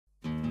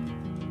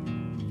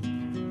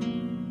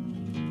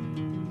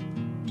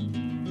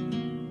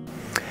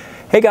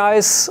Hey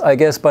guys, I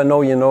guess by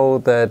now you know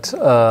that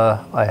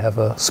I have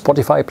a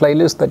Spotify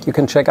playlist that you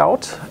can check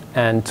out,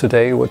 and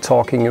today we're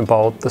talking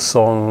about the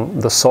song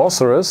The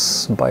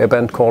Sorceress by a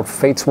band called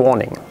Fate's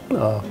Warning.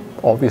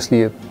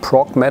 Obviously a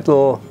prog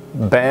metal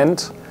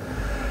band,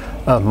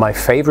 my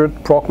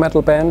favorite prog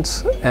metal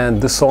band,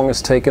 and this song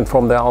is taken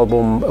from their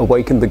album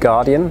Awaken the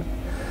Guardian,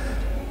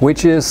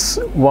 which is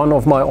one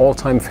of my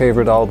all-time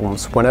favorite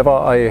albums. Whenever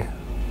I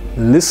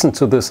listen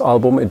to this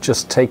album, it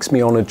just takes me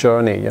on a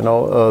journey. You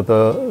know,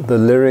 the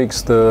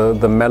lyrics,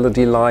 the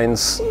melody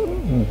lines,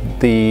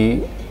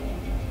 the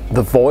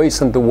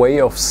voice and the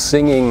way of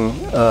singing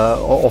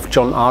of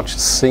John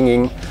Arch's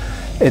singing.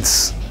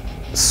 It's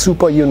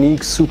super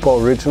unique, super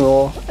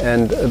original,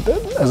 and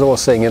as I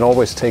was saying, it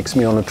always takes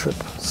me on a trip.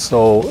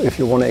 So if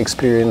you want to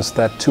experience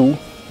that too,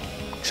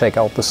 check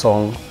out the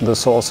song The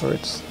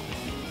Sorceress.